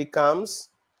component becomes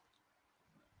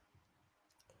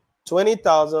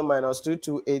 20,000 minus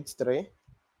 2283,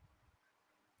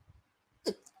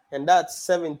 and that's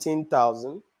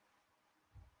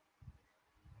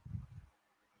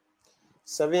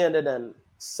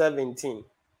 17,717.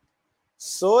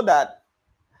 So that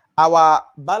our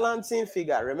balancing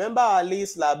figure, remember our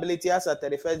lease liability as at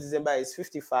 31st December is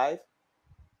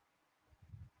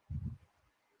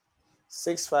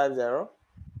 55,650.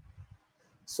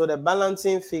 So the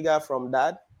balancing figure from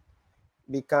that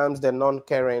becomes the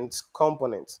non-current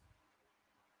component.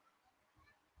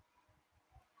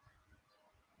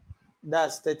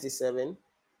 That's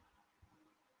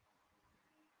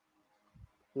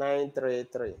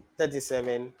 37,933.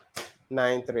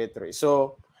 37,933.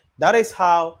 So that is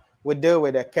how we deal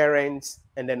with the current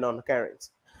and the non-current.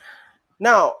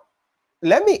 Now,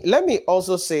 let me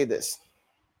also say this.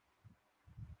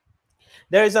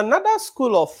 There is another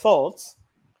school of thought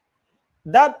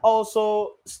that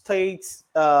also states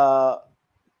the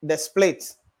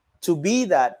split to be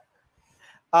that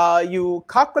you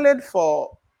calculate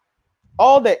for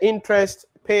all the interest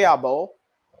payable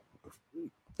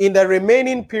in the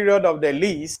remaining period of the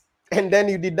lease, and then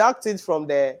you deduct it from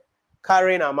the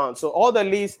carrying amount. So all the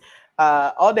lease,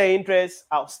 all the interest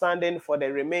outstanding for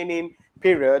the remaining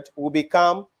period will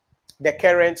become the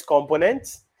current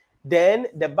component. Then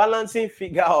the balancing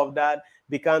figure of that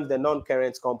becomes the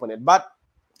non-current component. But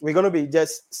we're going to be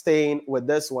just staying with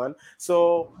this one.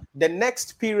 So the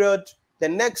next period, the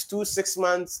next 6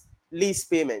 months lease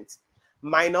payment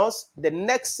minus the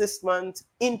next 6 months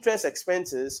interest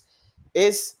expenses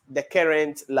is the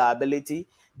current liability.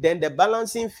 Then the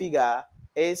balancing figure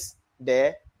is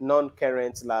the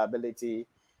non-current liability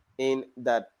in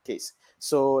that case.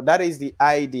 So that is the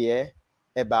idea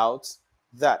about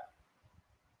that.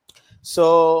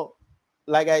 So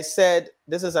like I said,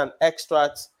 this is an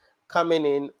extract coming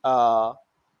in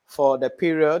for the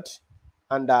period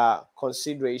under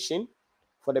consideration.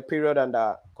 For the period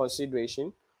under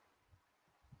consideration.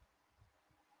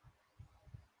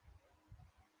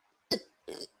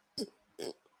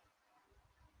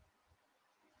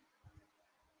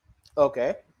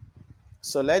 Okay,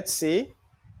 so let's see.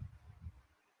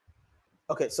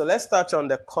 Okay, so let's touch on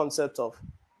the concept of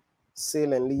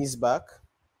sale and lease back.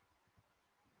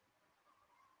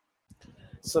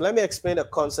 So let me explain the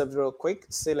concept real quick.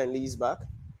 Sale and lease back.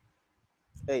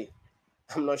 Hey,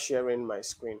 I'm not sharing my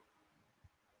screen.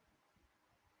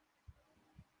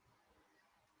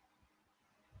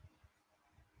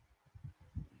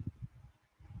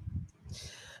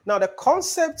 Now, the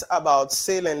concept about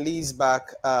sale and lease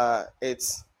back,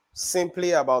 it's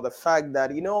simply about the fact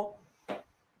that,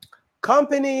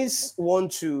 companies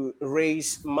want to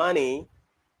raise money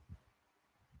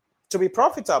to be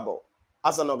profitable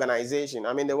as an organization.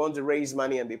 I mean, they want to raise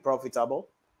money and be profitable.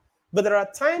 But there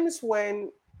are times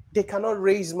when they cannot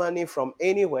raise money from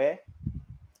anywhere.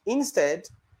 Instead,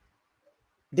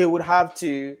 they would have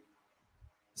to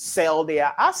sell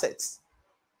their assets.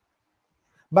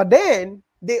 But then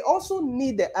they also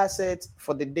need the assets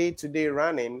for the day-to-day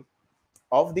running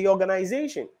of the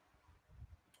organization.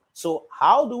 So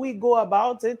how do we go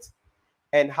about it?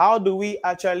 And how do we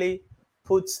actually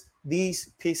put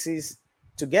these pieces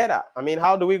together? I mean,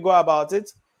 how do we go about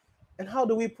it? And how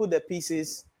do we put the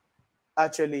pieces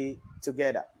actually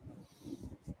together?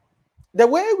 The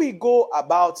way we go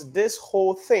about this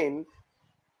whole thing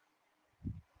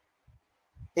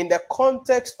in the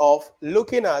context of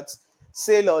looking at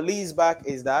sale or lease back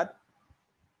is that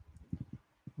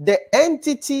the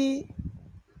entity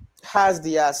has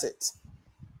the asset.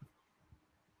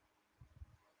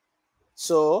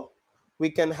 So we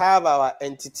can have our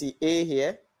entity A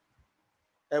here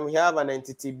and we have an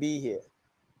entity B here.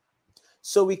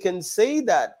 So we can say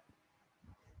that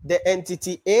the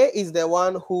entity A is the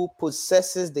one who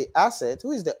possesses the asset,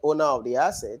 who is the owner of the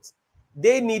asset.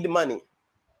 They need money.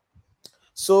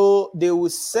 So they will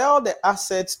sell the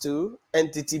assets to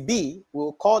entity B.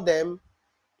 We'll call them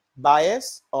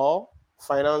buyers or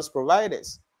finance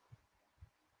providers.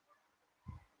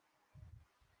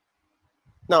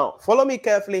 Now, follow me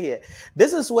carefully here.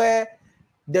 This is where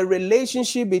the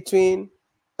relationship between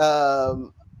IFRS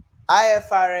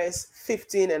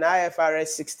 15 and IFRS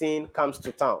 16 comes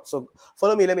to town. So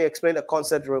follow me. Let me explain the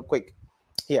concept real quick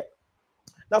here.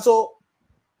 Now, so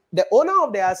the owner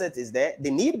of the asset is there. They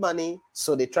need money,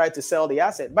 so they try to sell the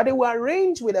asset. But they will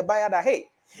arrange with the buyer that, hey,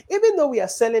 even though we are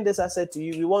selling this asset to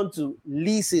you, we want to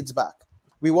lease it back.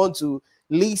 We want to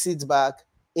lease it back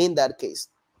in that case.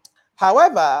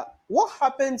 However, what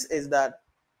happens is that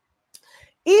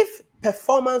if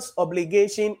performance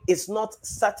obligation is not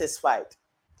satisfied,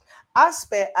 as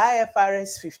per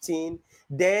IFRS 15,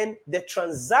 then the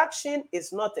transaction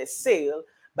is not a sale,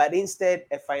 but instead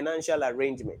a financial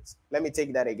arrangement. Let me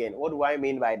take that again. What do I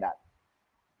mean by that?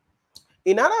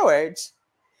 In other words,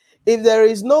 if there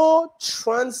is no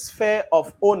transfer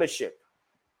of ownership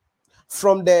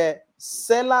from the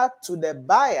seller to the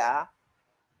buyer,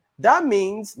 that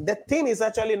means the thing is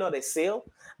actually not a sale,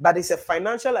 but it's a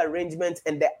financial arrangement,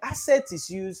 and the asset is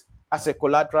used as a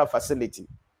collateral facility.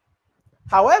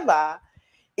 However,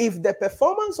 if the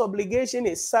performance obligation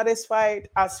is satisfied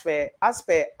as per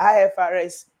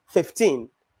IFRS 15,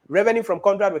 revenue from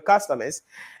contract with customers,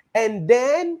 and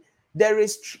then there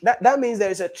is that means there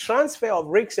is a transfer of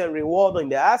risks and reward on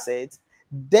the asset,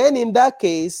 then in that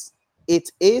case,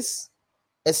 it is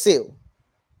a sale.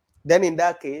 Then in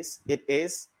that case, it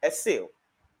is a sale.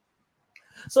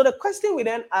 So the question we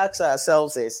then ask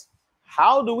ourselves is,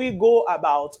 how do we go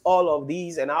about all of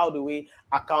these and how do we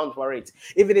account for it?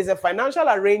 If it is a financial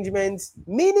arrangement,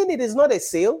 meaning it is not a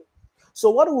sale, so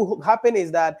what will happen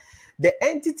is that the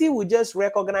entity will just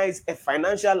recognize a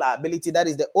financial liability, that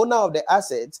is the owner of the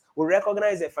assets will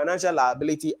recognize a financial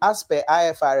liability as per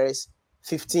IFRS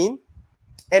 15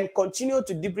 and continue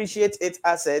to depreciate its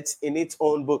assets in its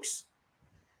own books.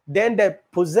 Then the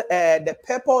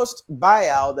purposed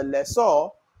buyer or the lessor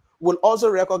will also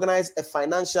recognize a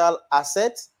financial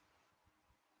asset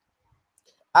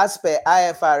as per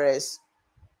IFRS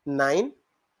 9.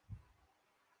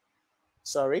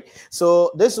 Sorry.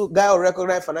 So this guy will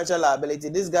recognize financial liability.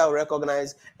 This guy will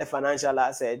recognize a financial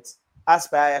asset as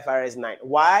per IFRS 9.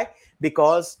 Why?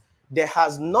 Because there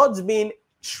has not been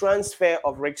transfer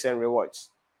of risks and rewards.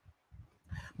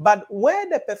 But where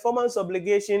the performance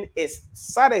obligation is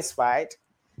satisfied,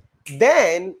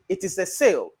 then it is a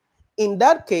sale. In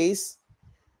that case,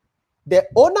 the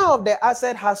owner of the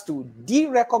asset has to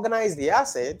de-recognize the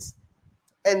asset,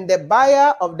 and the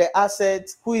buyer of the asset,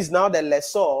 who is now the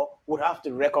lessor, would have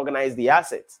to recognize the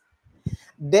asset.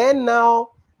 Then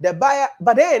now the buyer,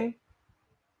 but then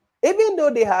even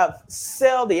though they have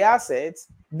sold the assets,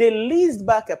 they leased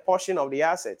back a portion of the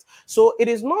asset. So it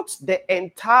is not the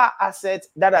entire asset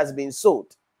that has been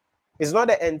sold. It's not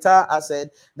the entire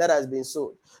asset that has been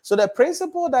sold. So the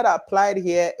principle that I applied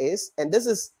here is, and this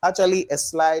is actually a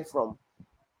slide from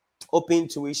Open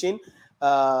Tuition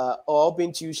or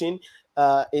Open Tuition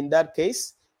in that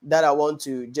case, that I want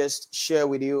to just share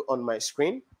with you on my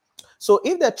screen. So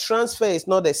if the transfer is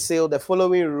not a sale, the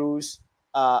following rules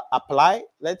apply.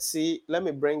 Let's see. Let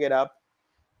me bring it up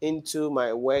into my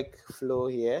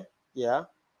workflow here. Yeah,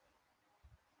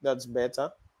 that's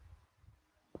better,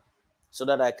 so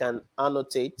that I can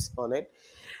annotate on it.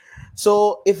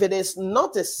 So if it is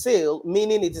not a sale,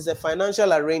 meaning it is a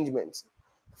financial arrangement,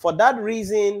 for that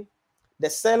reason, the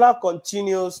seller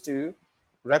continues to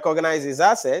recognize his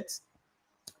assets.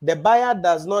 The buyer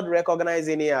does not recognize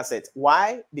any asset.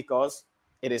 Why? Because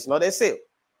it is not a sale.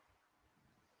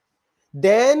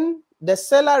 Then the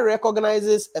seller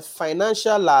recognizes a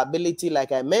financial liability,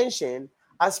 like I mentioned,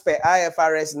 as per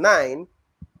IFRS 9.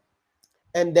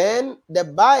 And then the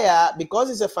buyer, because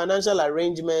it's a financial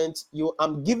arrangement,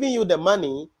 I'm giving you the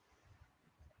money,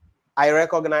 I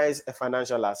recognize a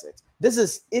financial asset. This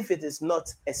is if it is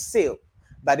not a sale,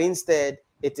 but instead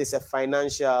it is a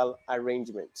financial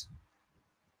arrangement.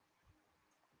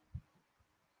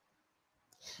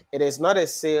 It is not a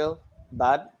sale,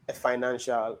 but a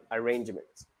financial arrangement.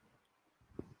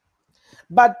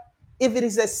 But if it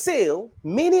is a sale,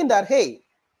 meaning that, hey,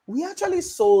 we actually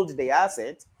sold the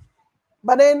asset,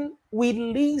 but then we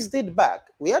leased it back.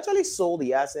 We actually sold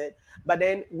the asset, but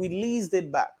then we leased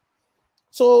it back.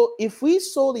 So if we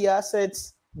sold the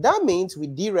assets, that means we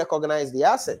de-recognize the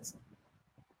assets.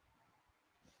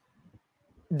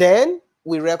 Then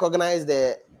we recognize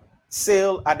the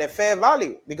sale at the fair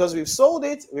value because we've sold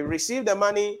it, we received the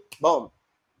money, boom.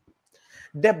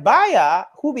 The buyer,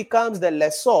 who becomes the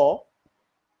lessor,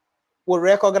 will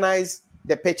recognize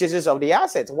the purchases of the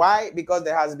assets. Why? Because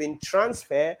there has been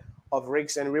transfer of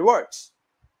risks and rewards.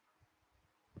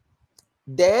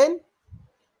 Then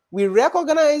we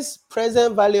recognize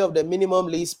present value of the minimum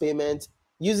lease payment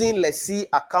using lessee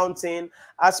accounting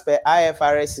as per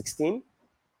IFRS 16.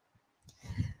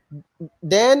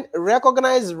 Then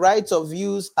recognize rights of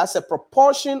use as a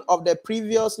proportion of the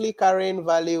previously carrying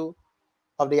value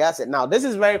of the asset. Now, this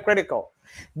is very critical.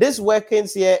 This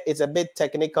workings here is a bit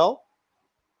technical.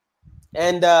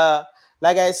 And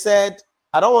like I said,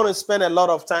 I don't want to spend a lot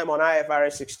of time on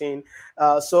IFRS 16.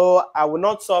 So I will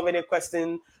not solve any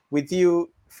question with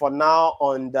you for now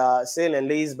on the sale and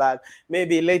lease back.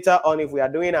 Maybe later on, if we are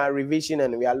doing our revision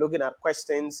and we are looking at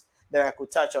questions, then I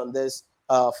could touch on this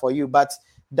for you. But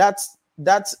that's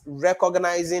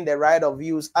recognizing the right of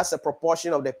use as a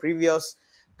proportion of the previous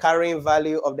carrying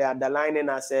value of the underlying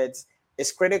assets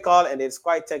is critical, and it's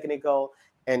quite technical.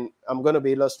 And I'm going to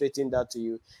be illustrating that to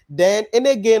you. Then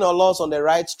any gain or loss on the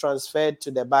rights transferred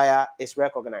to the buyer is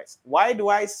recognized. Why do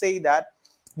I say that?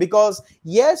 Because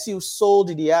yes, you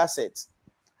sold the asset.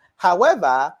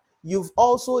 However, you've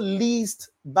also leased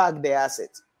back the asset,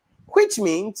 which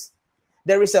means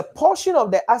there is a portion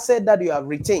of the asset that you have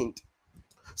retained.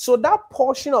 So that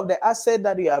portion of the asset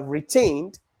that you have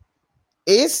retained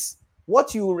is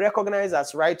what you recognize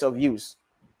as right of use.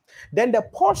 Then the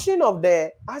portion of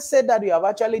the asset that you have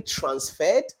actually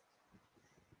transferred,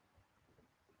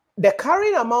 the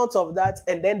carrying amount of that,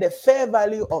 and then the fair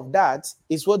value of that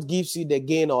is what gives you the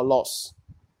gain or loss,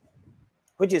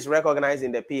 which is recognized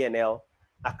in the P&L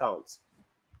account.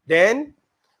 Then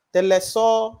the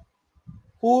lessor,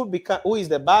 who is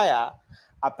the buyer,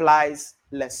 applies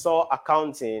lessor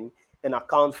accounting and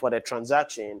account for the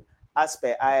transaction as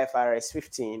per IFRS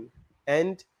 15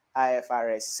 and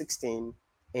IFRS 16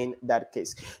 in that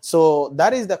case. So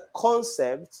that is the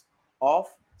concept of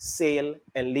sale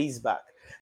and leaseback.